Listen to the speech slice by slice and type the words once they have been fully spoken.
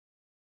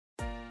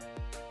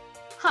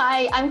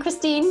Hi, I'm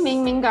Christine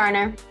Ming Ming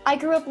Garner. I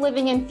grew up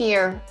living in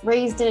fear,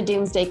 raised in a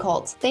doomsday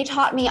cult. They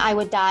taught me I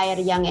would die at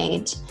a young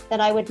age, that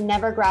I would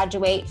never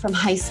graduate from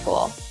high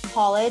school,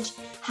 college,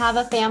 have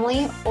a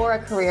family, or a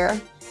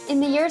career. In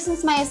the years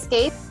since my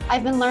escape,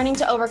 I've been learning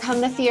to overcome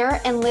the fear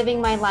and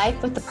living my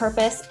life with the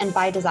purpose and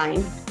by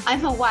design.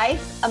 I'm a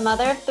wife, a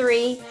mother of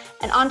 3,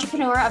 an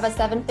entrepreneur of a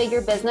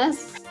 7-figure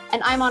business,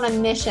 and I'm on a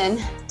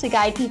mission to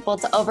guide people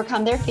to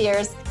overcome their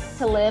fears,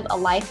 to live a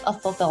life of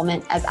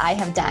fulfillment as I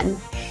have done.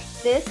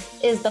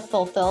 This is The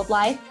Fulfilled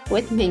Life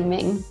with Ming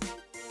Ming.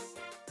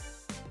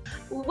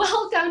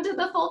 Welcome to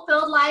The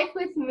Fulfilled Life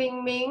with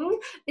Ming Ming.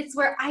 It's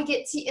where I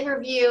get to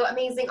interview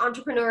amazing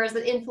entrepreneurs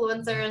and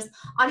influencers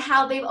on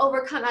how they've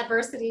overcome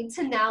adversity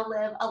to now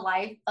live a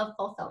life of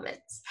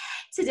fulfillment.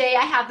 Today,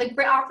 I have the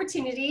great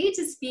opportunity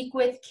to speak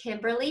with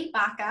Kimberly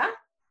Baca.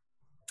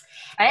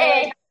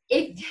 Hey.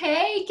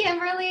 Hey,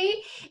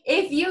 Kimberly.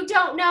 If you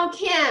don't know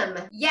Kim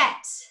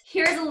yet,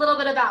 here's a little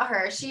bit about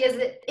her. She is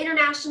an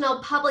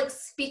international public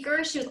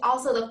speaker. She was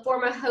also the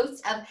former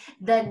host of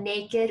the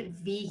Naked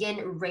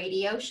Vegan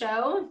radio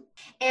show.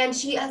 And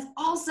she has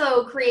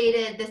also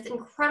created this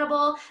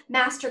incredible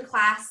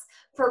masterclass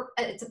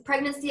it's a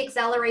pregnancy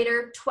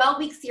accelerator,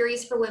 12-week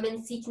series for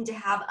women seeking to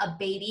have a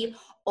baby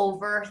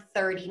over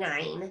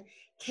 39.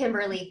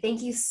 Kimberly,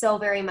 thank you so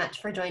very much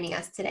for joining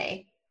us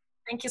today.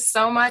 Thank you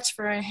so much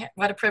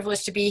what a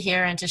privilege to be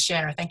here and to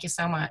share. Thank you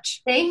so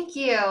much. Thank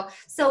you.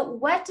 So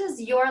what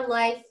does your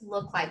life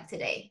look like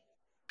today?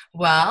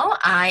 Well,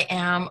 I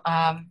am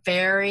a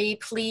very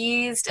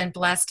pleased and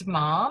blessed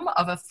mom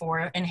of a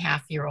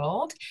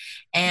 4.5-year-old,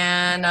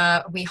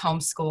 and we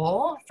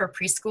homeschool for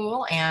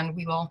preschool, and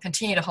we will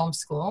continue to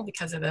homeschool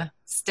because of the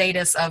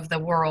status of the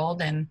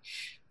world and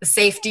the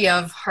safety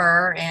of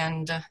her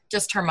and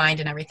just her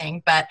mind and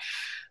everything. But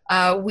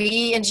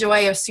we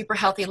enjoy a super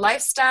healthy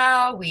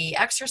lifestyle. We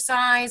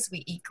exercise.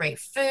 We eat great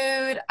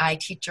food. I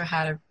teach her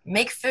how to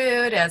make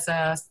food as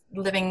a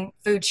living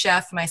food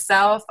chef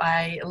myself.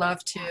 I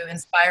love to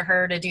inspire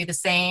her to do the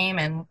same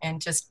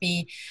and just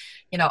be,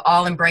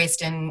 all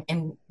embraced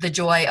in the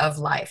joy of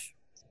life.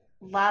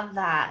 Love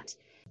that.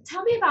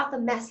 Tell me about the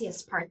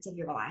messiest parts of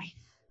your life.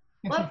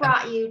 What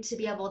brought you to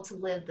be able to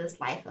live this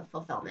life of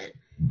fulfillment?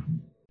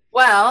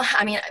 Well,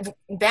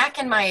 back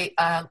in my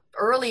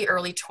early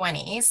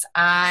 20s,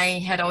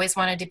 I had always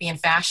wanted to be in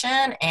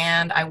fashion,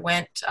 and I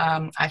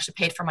actually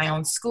paid for my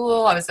own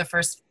school. I was the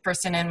first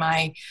person in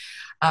my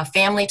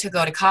family to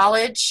go to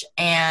college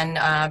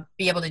and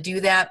be able to do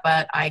that,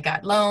 but I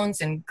got loans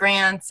and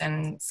grants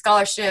and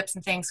scholarships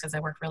and things because I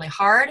worked really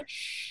hard.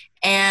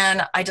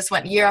 And I just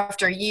went year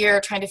after year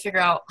trying to figure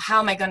out how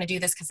am I going to do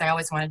this because I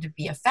always wanted to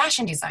be a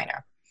fashion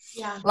designer.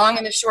 Yeah. Long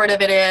and the short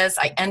of it is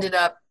I ended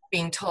up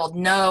being told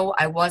no,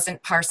 I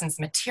wasn't Parsons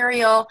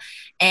material,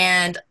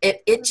 and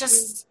it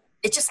just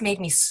made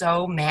me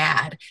so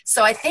mad.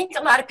 So I think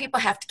a lot of people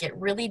have to get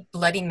really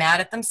bloody mad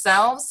at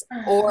themselves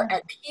or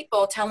at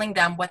people telling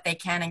them what they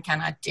can and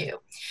cannot do.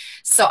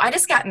 So I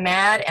just got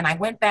mad, and I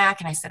went back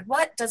and I said,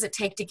 what does it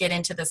take to get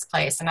into this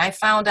place? And I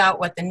found out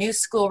what the new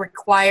school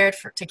required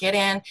to get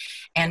in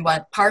and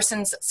what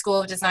Parsons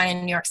School of Design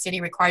in New York City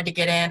required to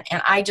get in.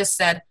 And I just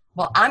said,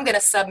 well, I'm going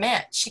to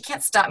submit. She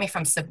can't stop me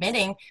from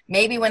submitting.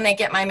 Maybe when they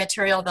get my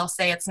material, they'll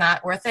say it's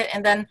not worth it,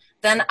 and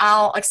then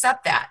I'll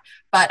accept that.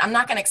 But I'm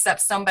not going to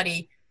accept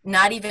somebody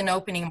not even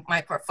opening my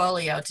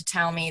portfolio to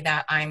tell me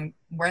that I'm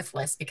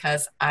worthless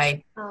because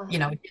I,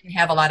 didn't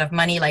have a lot of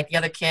money like the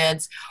other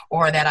kids,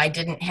 or that I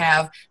didn't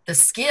have the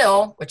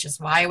skill, which is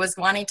why I was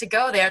wanting to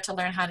go there to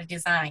learn how to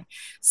design.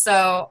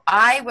 So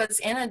I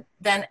was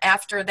then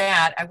after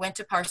that, I went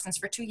to Parsons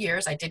for 2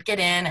 years. I did get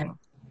in and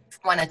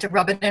wanted to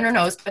rub it in her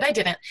nose, but I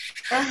didn't.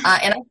 And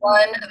I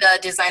won the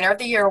Designer of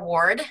the Year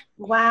award.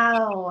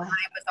 Wow. I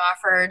was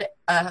offered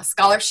a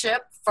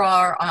scholarship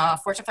for a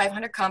Fortune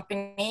 500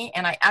 company,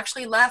 and I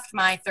actually left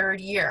my 3rd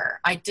year.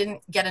 I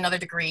didn't get another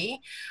degree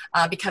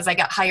because I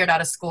got hired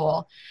out of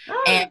school.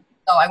 And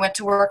so I went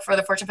to work for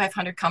the Fortune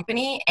 500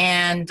 company,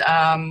 and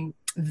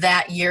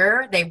that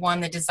year, they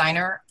won the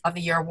Designer of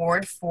the Year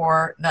award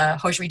for the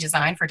hosiery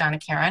design for Donna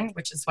Karan,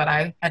 which is what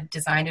I had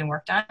designed and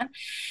worked on.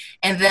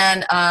 And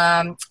then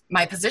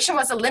my position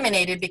was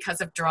eliminated because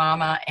of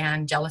drama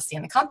and jealousy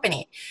in the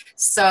company.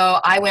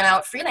 So I went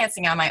out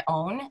freelancing on my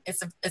own.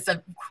 It's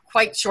a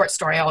quite short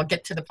story. I'll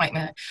get to the point.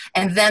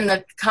 And then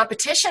the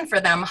competition for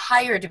them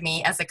hired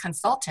me as a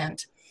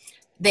consultant.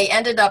 They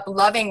ended up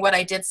loving what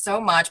I did so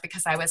much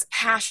because I was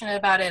passionate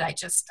about it.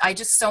 I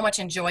just so much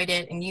enjoyed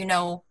it. And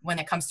when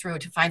it comes through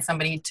to find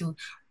somebody to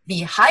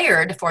be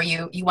hired for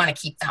you, you want to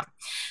keep them.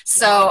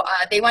 So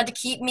they wanted to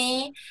keep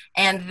me,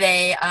 and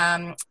they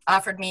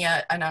offered me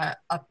a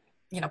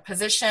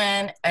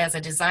position as a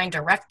design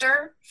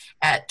director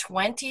at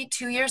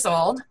 22 years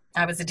old.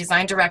 I was a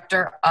design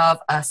director of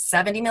a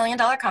 $70 million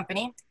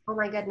company. Oh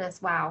my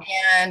goodness. Wow.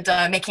 And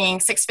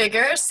making 6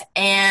 figures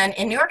and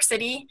in New York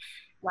City.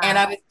 Wow. And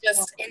I was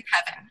just in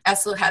heaven,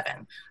 absolute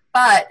heaven.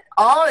 But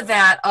all of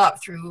that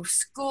up through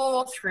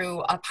school,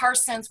 through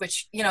Parsons,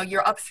 which,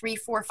 you're up 3,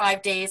 4,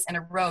 5 days in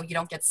a row. You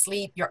don't get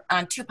sleep. You're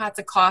on 2 pots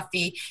of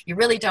coffee. You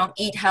really don't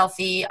eat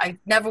healthy. I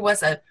never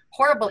was a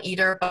horrible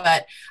eater,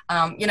 but,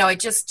 it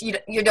just,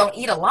 you don't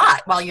eat a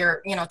lot while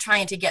you're,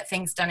 trying to get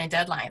things done in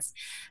deadlines.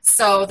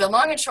 So the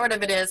long and short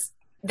of it is,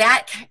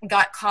 that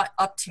got caught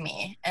up to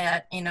me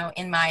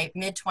in my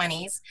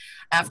mid-20s.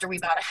 After we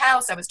bought a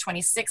house, I was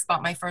 26,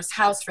 bought my first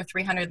house for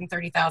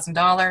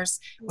 $330,000,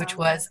 which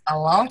was a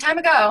long time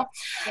ago.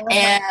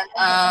 And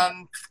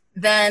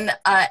then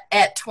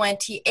at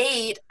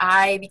 28,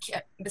 I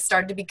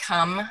started to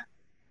become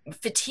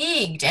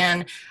fatigued,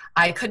 and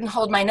I couldn't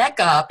hold my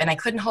neck up, and I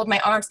couldn't hold my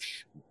arms.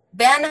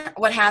 Then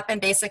what happened,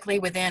 basically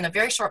within a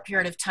very short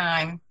period of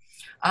time,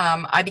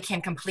 I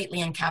became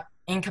completely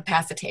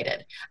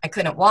incapacitated. I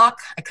couldn't walk.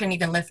 I couldn't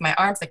even lift my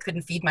arms. I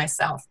couldn't feed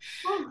myself.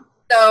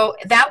 So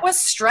that was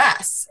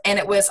stress, and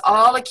it was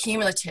all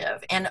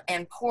accumulative,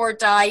 and poor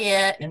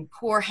diet and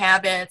poor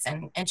habits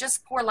and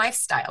just poor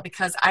lifestyle,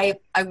 because I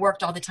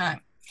worked all the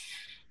time.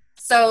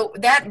 So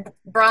that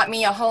brought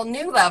me a whole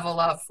new level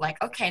of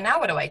like, okay, now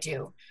what do I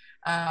do?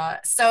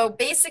 So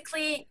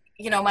basically,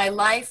 my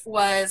life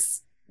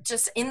was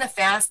just in the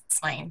fast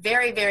lane,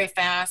 very, very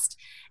fast.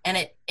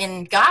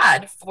 And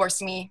God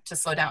forced me to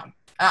slow down.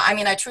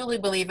 I truly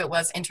believe it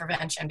was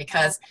intervention,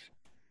 because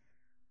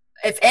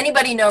if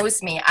anybody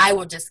knows me, I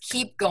will just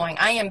keep going.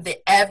 I am the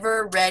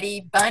ever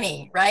ready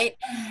bunny, right?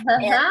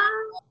 And,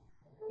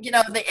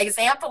 the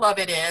example of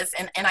it is,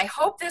 and I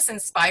hope this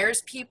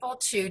inspires people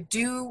to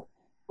do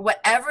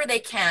whatever they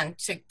can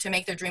to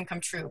make their dream come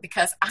true,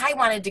 because I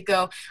wanted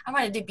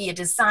to be a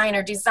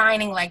designer,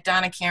 designing like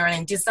Donna Karen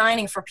and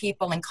designing for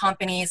people and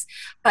companies,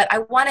 but I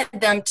wanted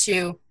them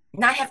to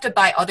not have to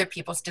buy other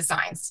people's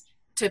designs,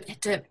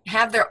 to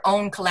have their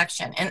own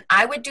collection. And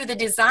I would do the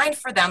design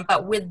for them,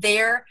 but with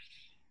their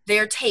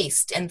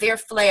taste and their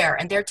flair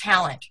and their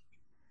talent.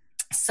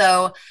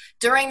 So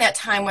during that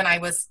time when I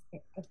was,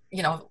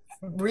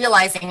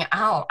 realizing,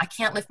 I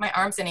can't lift my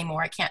arms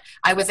anymore.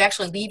 I was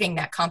actually leaving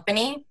that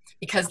company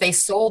because they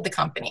sold the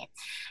company.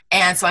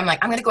 And so I'm like,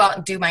 I'm going to go out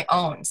and do my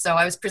own. So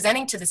I was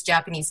presenting to this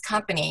Japanese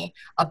company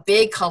a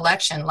big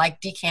collection like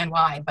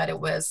DKNY, but it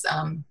was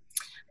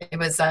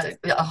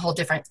a whole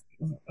different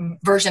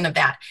version of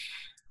that.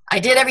 I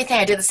did everything.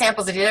 I did the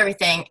samples. I did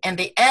everything. And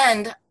the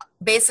end,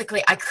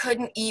 basically, I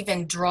couldn't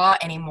even draw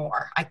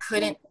anymore. I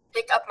couldn't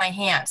pick up my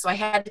hand. So I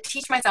had to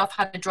teach myself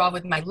how to draw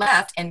with my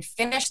left and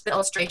finish the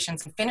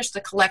illustrations and finish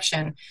the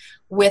collection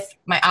with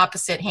my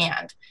opposite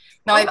hand.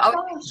 Now, I've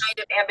always been kind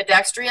of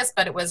ambidextrous,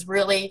 but it was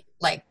really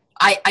like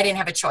I didn't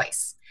have a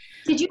choice.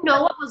 Did you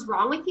know what was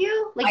wrong with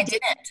you? I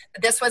didn't.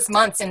 This was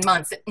months and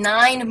months,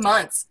 9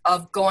 months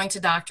of going to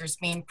doctors,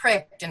 being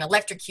pricked and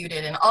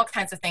electrocuted and all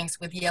kinds of things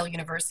with Yale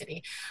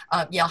University,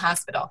 Yale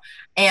Hospital.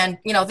 And,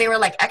 they were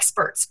like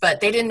experts, but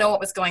they didn't know what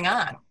was going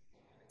on.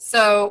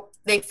 So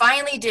they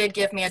finally did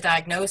give me a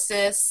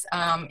diagnosis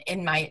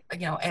in my,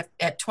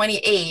 at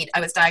 28, I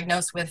was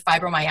diagnosed with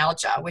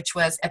fibromyalgia, which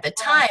was at the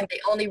time,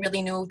 they only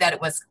really knew that it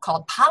was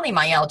called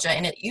polymyalgia,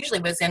 and it usually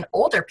was in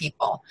older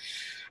people.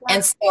 Wow.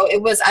 And so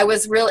it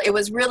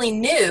was really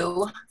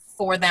new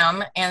for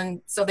them.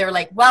 And so they were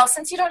like, well,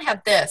 since you don't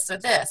have this or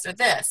this or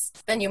this,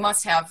 then you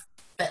must have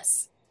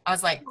this. I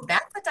was like,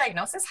 that's the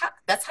diagnosis?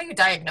 That's how you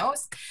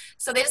diagnose?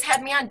 So they just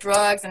had me on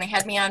drugs, and they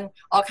had me on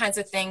all kinds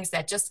of things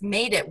that just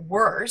made it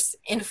worse,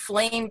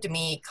 inflamed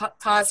me,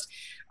 caused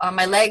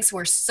my legs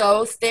were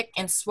so thick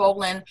and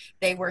swollen.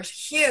 They were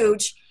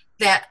huge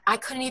that I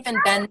couldn't even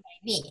bend my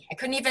knee. I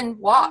couldn't even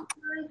walk.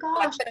 Oh my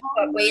gosh. I couldn't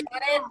put weight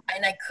on it,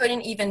 and I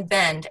couldn't even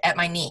bend at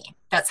my knee.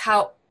 That's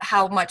how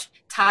much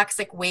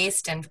toxic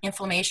waste and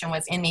inflammation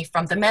was in me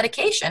from the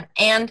medication,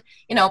 and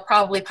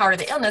probably part of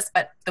the illness,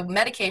 but the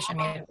medication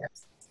made it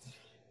worse.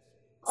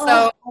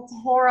 So that's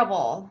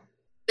horrible.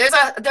 There's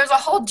a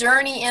whole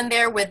journey in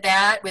there with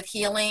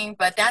healing,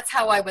 but that's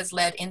how I was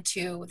led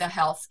into the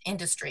health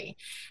industry.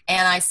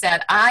 And I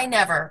said, I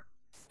never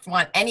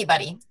want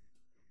anybody,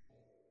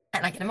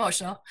 and I get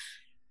emotional,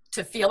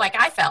 to feel like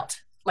I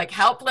felt, like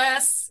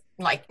helpless,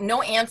 like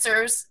no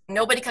answers.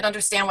 Nobody could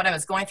understand what I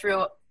was going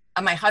through.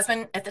 My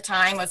husband at the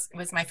time was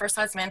my first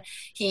husband.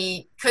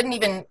 He couldn't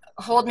even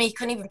hold me,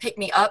 couldn't even pick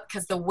me up,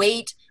 because the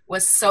weight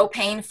was so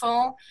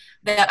painful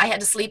that I had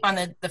to sleep on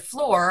the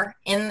floor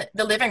in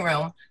the living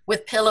room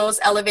with pillows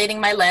elevating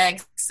my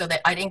legs so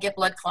that I didn't get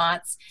blood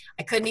clots.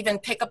 I couldn't even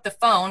pick up the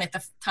phone. At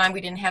the time,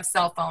 we didn't have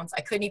cell phones.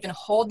 I couldn't even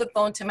hold the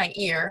phone to my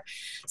ear.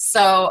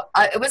 So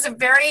it was a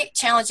very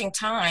challenging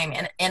time.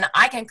 And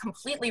I can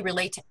completely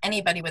relate to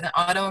anybody with an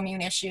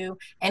autoimmune issue,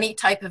 any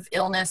type of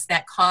illness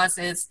that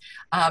causes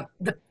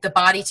the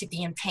body to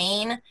be in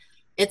pain.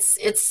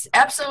 It's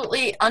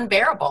absolutely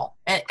unbearable.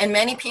 And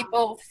many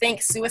people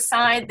think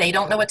suicide. They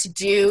don't know what to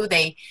do.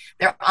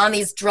 They're on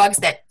these drugs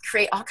that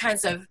create all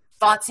kinds of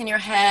thoughts in your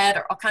head,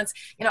 or all kinds,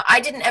 I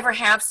didn't ever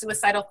have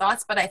suicidal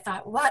thoughts, but I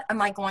thought, what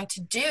am I going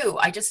to do?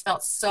 I just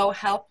felt so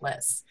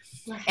helpless.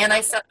 And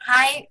I said,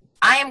 I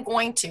am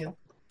going to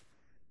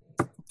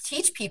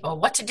teach people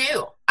what to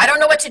do. I don't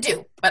know what to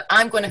do, but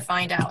I'm going to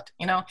find out.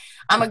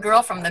 I'm a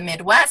girl from the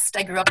Midwest.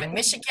 I grew up in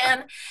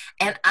Michigan,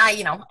 and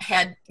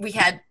we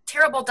had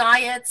terrible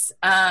diets,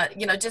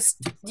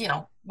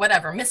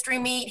 whatever, mystery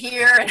meat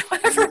here and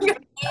whatever you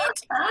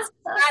eat.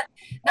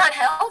 Not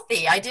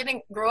healthy. I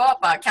didn't grow up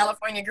a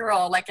California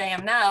girl like I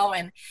am now,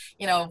 and,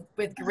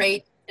 with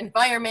great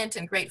environment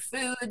and great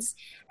foods.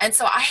 And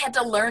so I had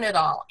to learn it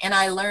all. And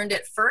I learned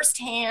it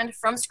firsthand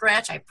from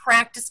scratch. I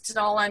practiced it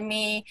all on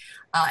me.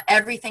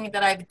 Everything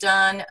that I've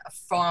done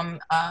from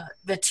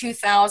the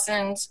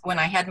 2000s when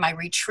I had my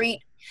retreat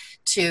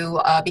to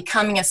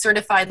becoming a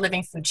certified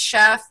living food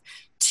chef,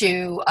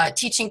 to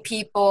teaching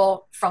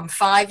people from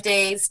 5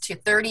 days to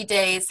 30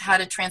 days how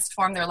to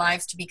transform their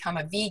lives to become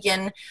a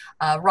vegan,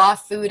 raw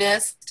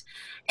foodist,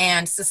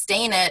 and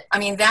sustain it. I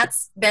mean,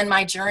 that's been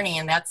my journey,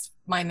 and that's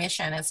my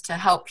mission, is to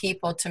help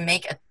people to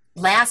make a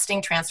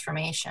lasting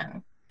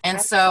transformation.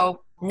 And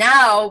so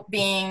now,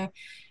 being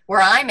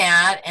where I'm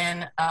at,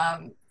 and,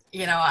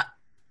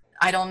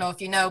 I don't know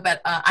if you know,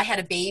 but I had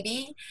a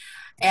baby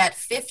at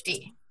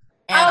 50.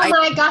 And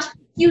my gosh,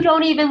 you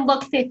don't even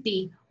look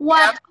 50.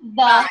 What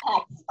the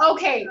heck?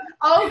 Okay.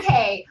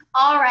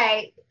 All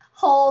right.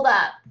 Hold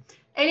up.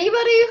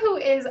 Anybody who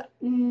is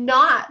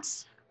not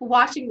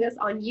watching this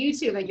on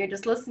YouTube and you're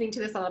just listening to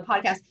this on the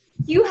podcast,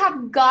 you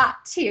have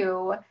got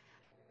to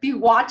be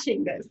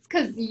watching this,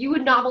 because you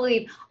would not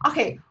believe.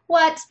 Okay,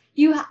 what?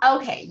 You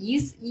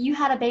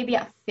had a baby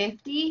at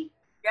 50?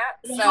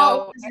 Yeah.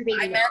 So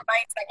I met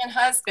my second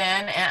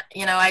husband,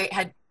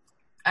 and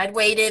I'd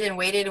waited and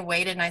waited and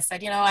waited, and I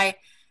said,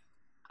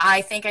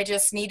 I think I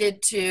just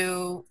needed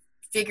to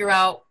figure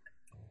out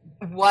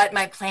what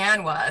my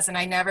plan was. And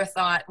I never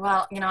thought,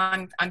 well,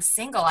 I'm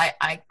single.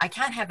 I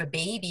can't have a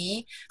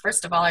baby.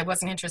 First of all, I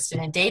wasn't interested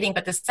in dating.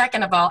 But the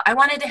second of all, I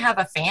wanted to have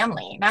a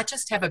family, not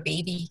just have a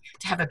baby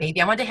to have a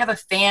baby. I wanted to have a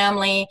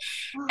family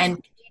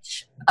and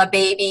teach a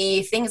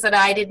baby things that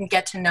I didn't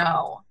get to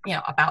know,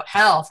 about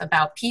health,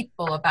 about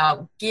people,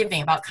 about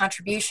giving, about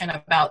contribution,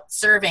 about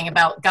serving,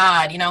 about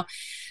God,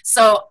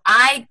 So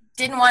I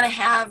didn't want to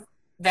have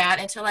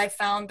that until I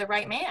found the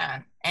right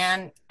man.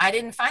 And I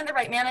didn't find the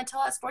right man until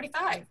I was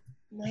 45.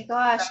 My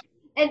gosh.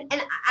 And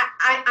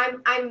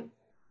I'm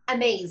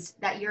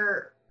amazed that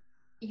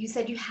you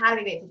said you had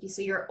a baby at 50,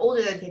 so you're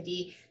older than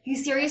 50. You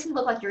seriously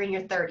look like you're in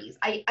your 30s.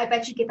 I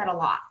bet you get that a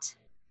lot.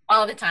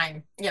 All the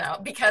time,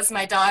 because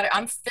my daughter,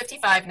 I'm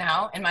 55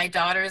 now, and my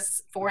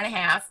daughter's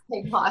 4.5.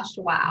 Oh my gosh,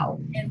 wow.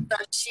 And so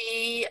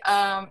she,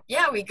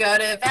 we go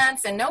to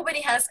events, and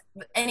nobody has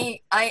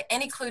any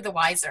clue the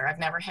wiser. I've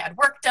never had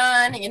work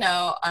done.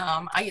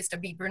 I used to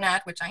be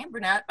brunette, which I am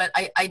brunette, but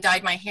I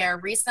dyed my hair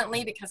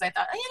recently because I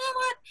thought, you know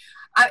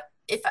what?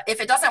 If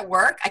it doesn't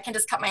work, I can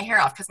just cut my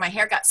hair off, because my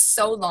hair got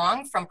so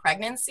long from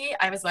pregnancy.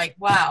 I was like,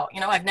 wow,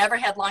 I've never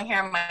had long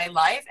hair in my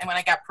life. And when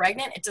I got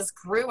pregnant, it just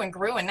grew and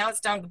grew. And now it's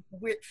down,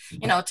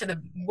 to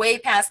the way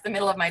past the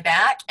middle of my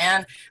back.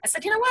 And I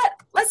said, you know what,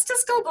 let's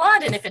just go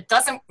blonde. And if it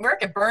doesn't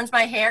work, it burns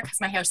my hair, because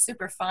my hair is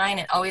super fine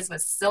and always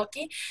was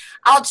silky.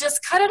 I'll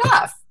just cut it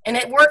off. And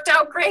it worked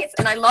out great.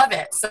 And I love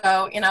it.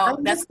 So,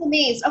 I'm just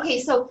amazed.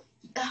 Okay. So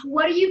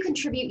what do you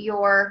contribute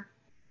your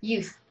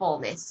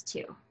youthfulness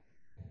to?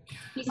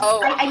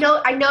 I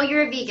know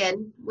you're a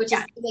vegan, which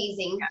is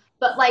amazing,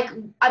 but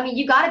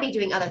you got to be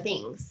doing other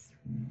things.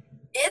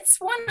 It's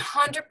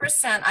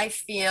 100%, I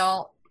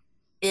feel,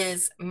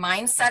 is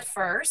mindset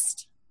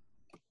first.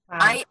 Wow.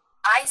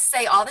 I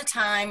say all the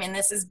time, and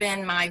this has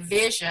been my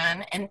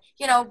vision, and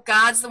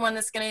God's the one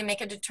that's going to make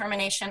a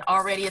determination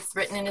already. It's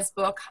written in his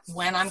book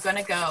when I'm going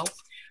to go,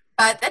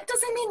 but that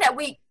doesn't mean that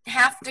we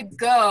have to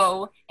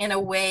go in a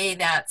way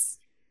that's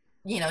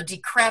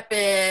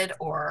decrepit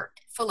or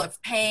full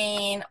of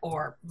pain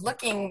or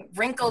looking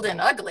wrinkled and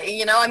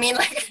ugly.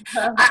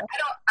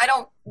 I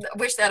don't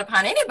wish that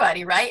upon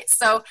anybody, right?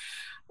 So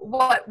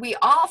what we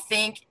all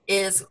think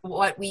is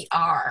what we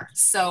are.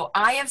 So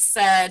I have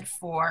said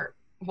for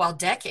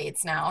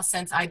decades now,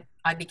 since I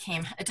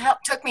it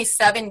took me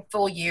 7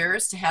 full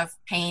years to have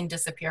pain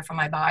disappear from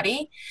my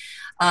body.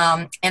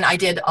 And I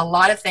did a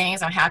lot of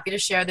things. I'm happy to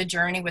share the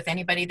journey with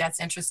anybody that's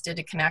interested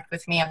to connect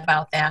with me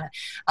about that.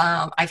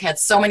 I've had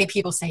so many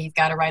people say, you've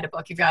got to write a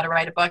book.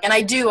 And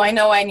I do, I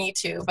know I need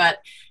to, but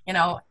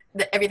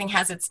everything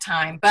has its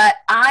time. But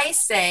I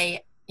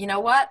say, you know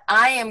what?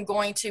 I am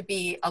going to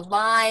be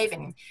alive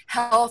and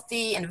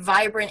healthy and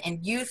vibrant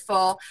and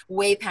youthful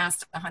way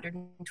past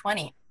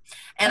 120.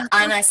 And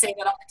I say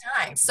that all the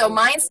time. So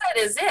mindset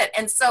is it.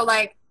 And so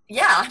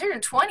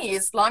 120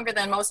 is longer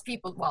than most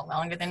people,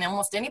 longer than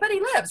almost anybody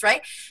lives,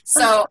 right?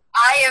 So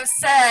I have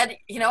said,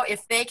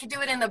 if they could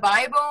do it in the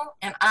Bible,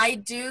 and I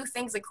do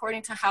things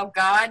according to how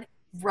God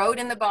wrote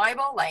in the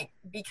Bible, like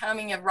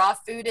becoming a raw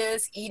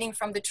foodist, eating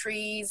from the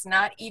trees,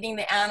 not eating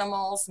the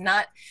animals,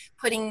 not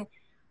putting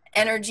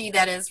energy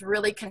that is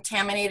really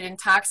contaminated and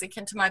toxic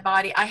into my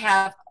body, I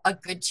have a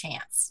good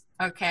chance.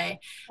 Okay.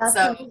 That's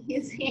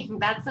amazing.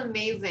 That's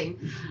amazing.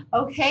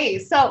 Okay.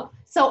 So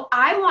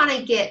I want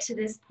to get to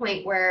this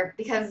point where,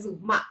 because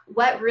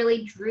what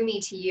really drew me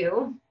to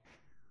you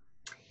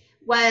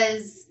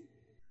was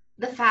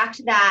the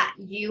fact that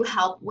you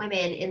help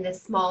women in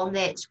this small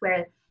niche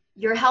where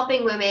you're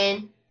helping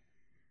women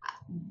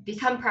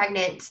become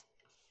pregnant,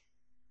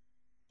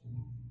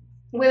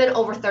 women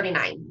over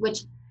 39,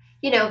 which,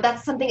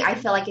 that's something I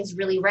feel like is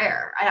really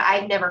rare.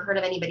 I've never heard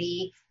of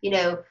anybody,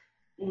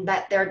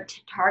 that their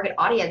target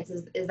audience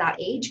is that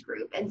age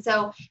group. And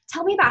so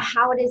tell me about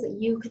how it is that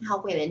you can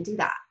help women do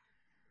that.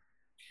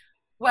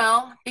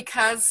 Well,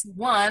 because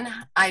one,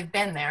 I've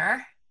been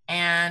there,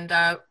 and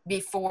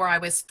before I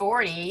was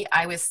 40,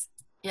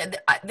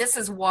 this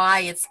is why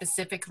it's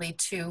specifically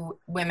to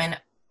women,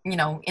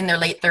 in their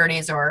late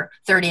 30s or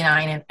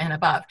 39 and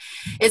above.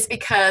 It's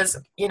because,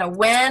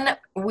 when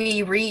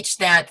we reach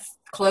that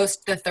close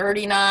to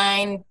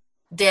 39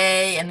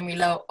 day and we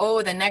go,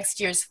 oh, the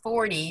next year's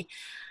 40,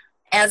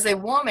 as a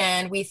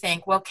woman, we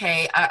think, well,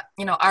 okay,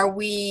 are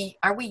we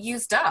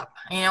used up?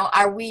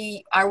 Are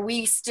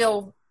we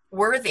still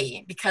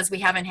worthy because we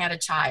haven't had a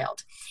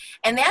child?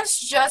 And that's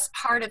just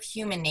part of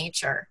human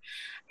nature.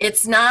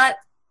 It's not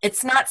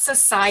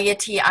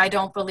society. I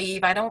don't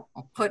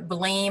put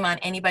blame on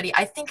anybody.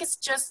 I think it's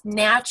just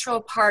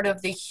natural part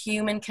of the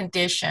human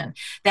condition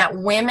that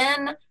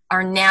women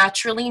are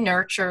naturally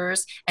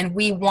nurturers, and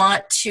we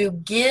want to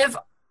give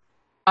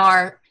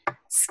our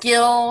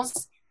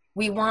skills.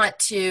 We want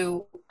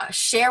to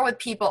share with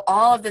people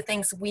all of the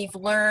things we've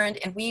learned,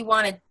 and we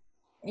want to,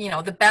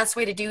 the best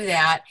way to do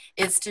that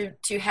is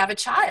to have a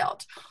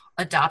child,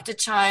 adopt a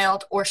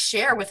child, or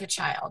share with a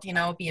child,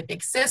 be a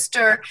big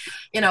sister,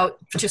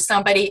 to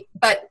somebody.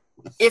 But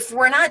if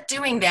we're not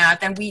doing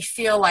that, then we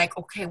feel like,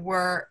 okay,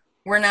 we're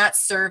not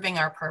serving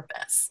our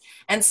purpose.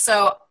 And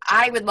so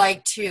I would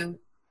like to,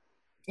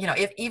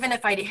 even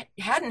if I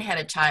hadn't had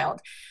a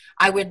child,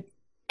 I would,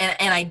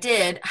 and I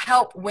did,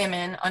 help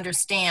women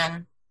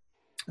understand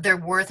their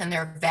worth and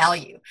their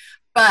value.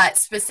 But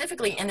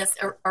specifically in this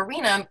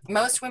arena,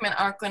 most women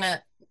aren't going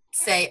to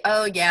say,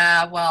 oh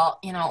yeah, well,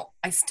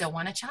 I still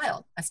want a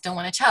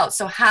child.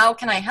 So how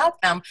can I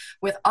help them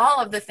with all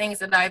of the things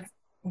that I've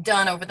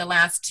done over the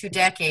last 2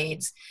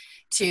 decades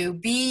to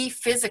be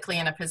physically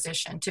in a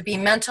position, to be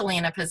mentally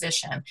in a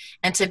position,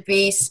 and to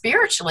be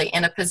spiritually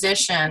in a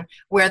position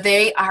where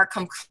they are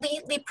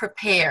completely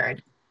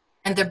prepared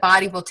and their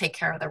body will take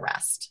care of the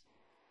rest.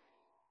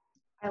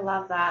 I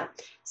love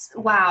that.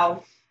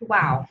 Wow.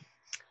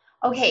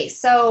 Okay,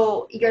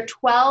 so you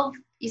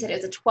said it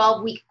was a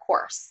 12-week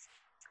course,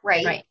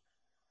 right? Right.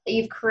 That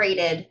you've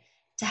created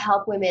to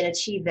help women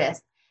achieve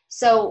this.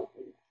 So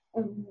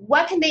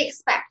what can they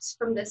expect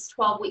from this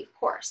 12-week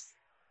course?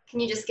 Can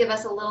you just give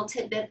us a little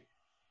tidbit,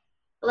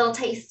 a little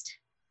taste?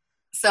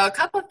 So a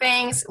couple of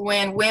things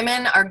when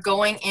women are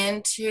going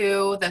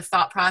into the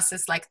thought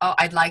process like, oh,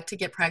 I'd like to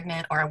get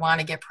pregnant, or I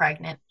want to get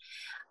pregnant.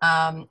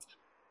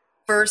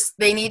 First,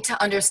 they need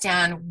to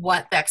understand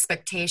what the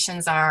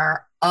expectations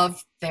are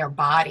of their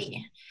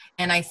body.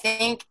 And I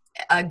think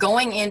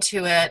going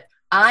into it,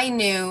 I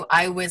knew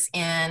I was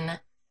in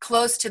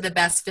close to the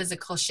best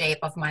physical shape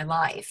of my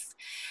life.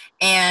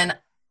 And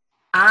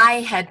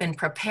I had been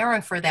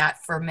preparing for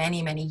that for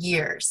many, many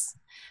years,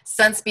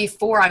 since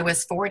before I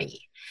was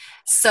 40.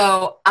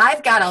 So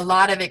I've got a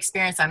lot of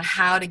experience on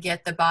how to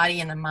get the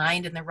body and the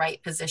mind in the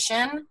right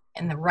position,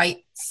 in the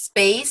right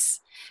space.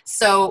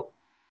 So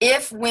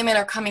if women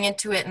are coming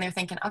into it and they're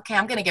thinking, okay,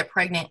 I'm going to get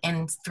pregnant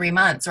in 3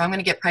 months, or I'm going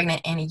to get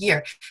pregnant in a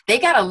year, they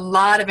got a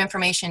lot of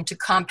information to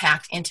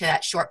compact into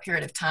that short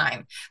period of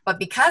time. But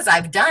because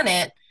I've done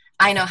it,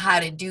 I know how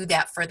to do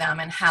that for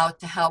them and how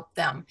to help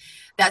them.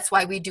 That's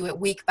why we do it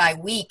week by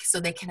week, so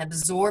they can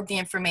absorb the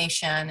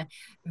information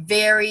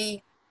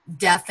very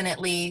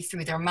definitely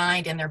through their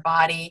mind and their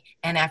body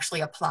and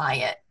actually apply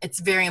it. It's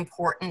very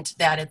important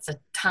that it's a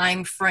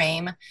time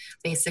frame,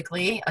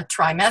 basically a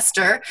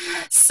trimester.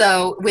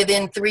 So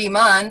within 3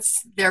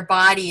 months, their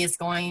body is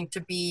going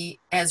to be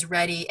as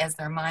ready as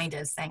their mind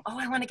is, saying, oh,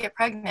 I want to get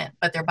pregnant.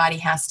 But their body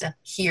has to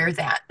hear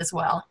that as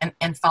well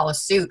and follow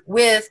suit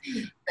with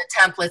the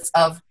templates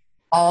of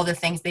all the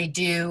things they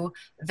do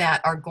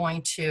that are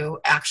going to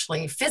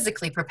actually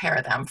physically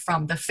prepare them,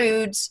 from the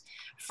foods,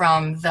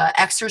 from the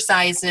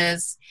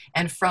exercises,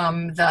 and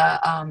from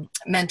the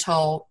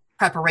mental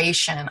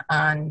preparation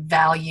on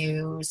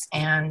values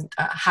and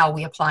how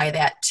we apply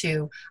that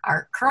to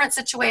our current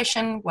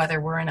situation, whether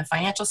we're in a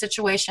financial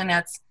situation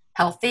that's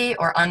healthy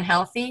or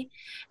unhealthy,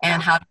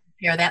 and how to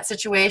prepare that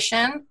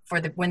situation for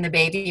when the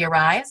baby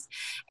arrives.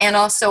 And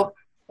also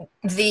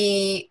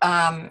the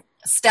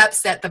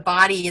steps that the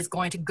body is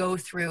going to go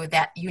through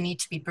that you need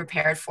to be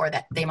prepared for,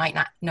 that they might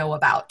not know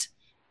about.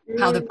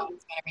 How the body's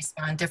going to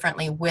respond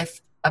differently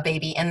with a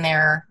baby in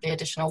there, the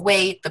additional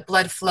weight, the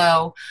blood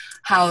flow,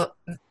 how,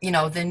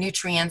 the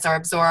nutrients are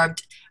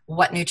absorbed,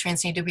 what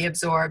nutrients need to be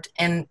absorbed,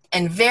 and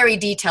very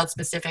detailed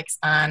specifics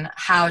on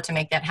how to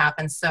make that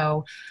happen,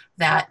 so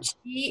that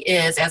she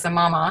is, as a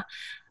mama,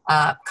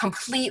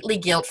 completely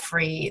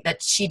guilt-free,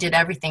 that she did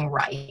everything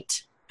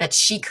right, that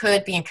she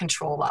could be in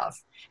control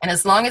of. And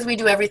as long as we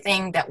do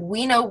everything that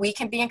we know we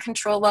can be in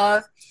control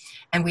of,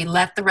 and we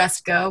let the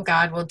rest go,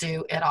 God will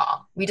do it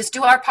all. We just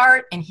do our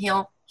part, and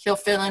He'll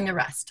fill in the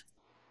rest.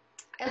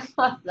 I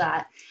love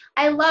that.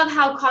 I love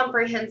how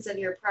comprehensive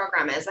your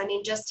program is. I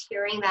mean, just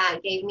hearing that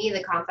gave me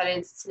the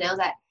confidence to know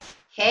that,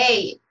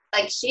 hey,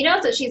 like she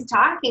knows what she's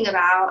talking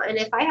about. And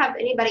if I have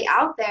anybody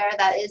out there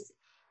that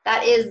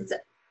is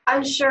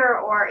unsure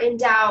or in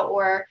doubt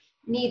or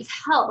needs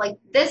help, like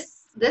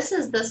this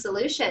is the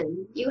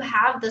solution. You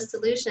have the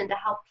solution to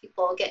help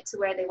people get to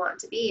where they want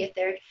to be if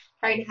they're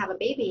trying to have a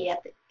baby at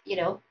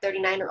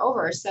 39 or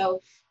over.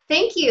 So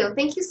thank you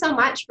so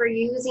much for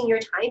using your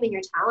time and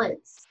your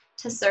talents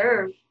to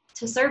serve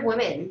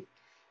women,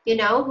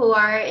 who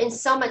are in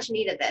so much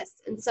need of this.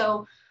 And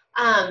so,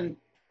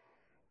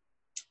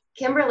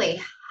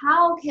 Kimberly,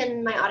 how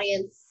can my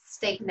audience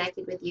stay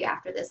connected with you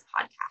after this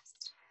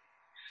podcast?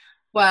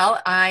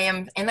 Well, I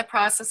am in the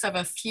process of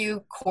a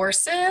few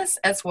courses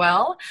as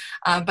well,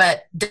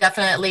 but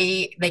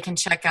definitely they can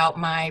check out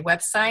my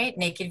website,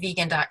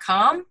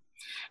 nakedvegan.com,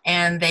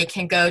 and they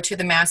can go to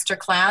the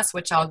masterclass,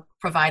 which I'll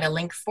provide a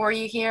link for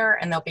you here,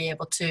 and they'll be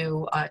able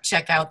to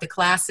check out the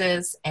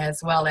classes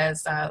as well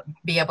as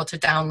be able to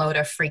download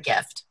a free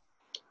gift.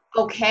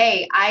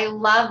 Okay, I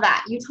love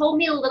that. You told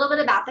me a little bit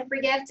about the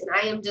free gift, and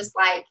I am just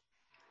like,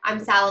 I'm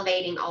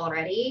salivating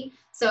already.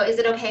 So is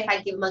it okay if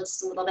I give them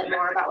just a little bit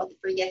more about what the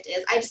free gift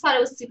is? I just thought it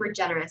was super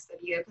generous of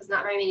you because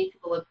not very many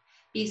people would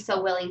be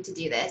so willing to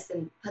do this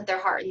and put their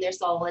heart and their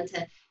soul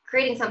into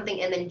creating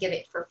something and then give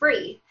it for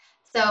free.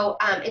 So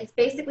it's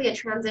basically a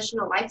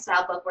transitional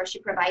lifestyle book where she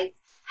provides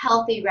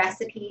healthy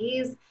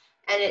recipes,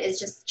 and it is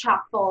just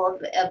chock full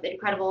of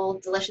incredible,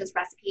 delicious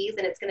recipes,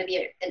 and it's going to be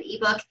an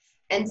ebook.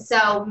 And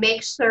so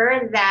make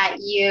sure that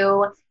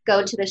you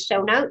go to the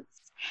show notes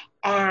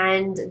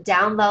and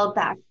download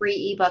that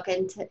free ebook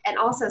and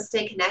also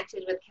stay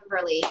connected with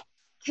Kimberly.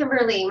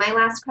 Kimberly, my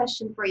last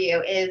question for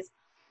you is,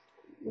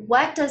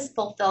 what does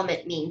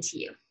fulfillment mean to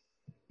you?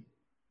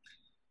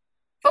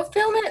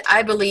 Fulfillment,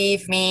 I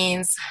believe,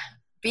 means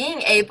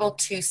being able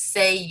to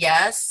say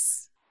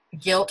yes,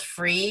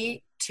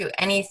 guilt-free, to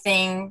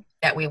anything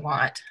that we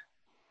want.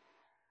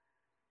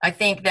 I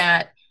think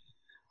that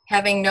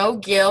having no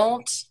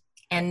guilt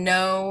and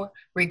no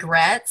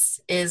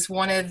regrets is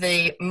one of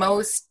the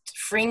most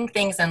freeing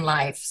things in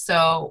life.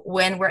 So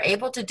when we're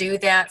able to do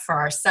that for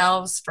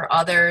ourselves, for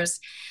others,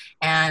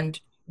 and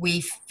we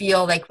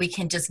feel like we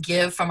can just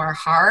give from our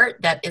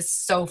heart, that is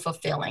so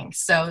fulfilling.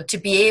 So to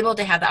be able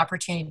to have the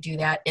opportunity to do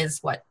that is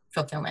what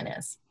fulfillment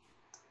is.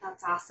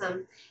 That's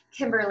awesome.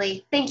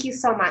 Kimberly, thank you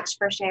so much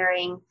for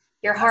sharing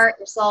your heart,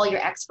 your soul,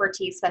 your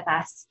expertise with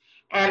us.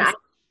 And I wish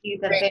you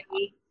the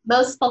very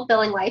most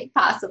fulfilling life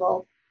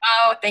possible.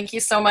 Oh, thank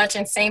you so much.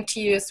 And same to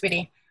you,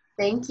 sweetie.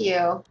 Thank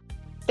you.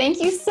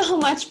 Thank you so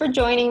much for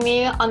joining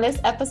me on this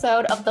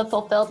episode of The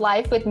Fulfilled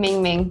Life with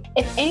Ming Ming.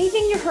 If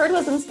anything you heard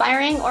was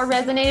inspiring or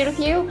resonated with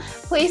you,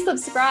 please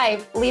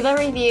subscribe, leave a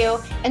review,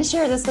 and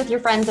share this with your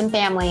friends and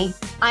family.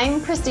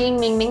 I'm Christine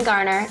Ming Ming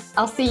Garner.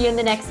 I'll see you in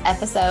the next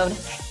episode.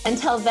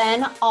 Until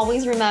then,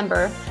 always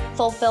remember,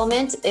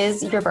 fulfillment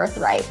is your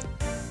birthright.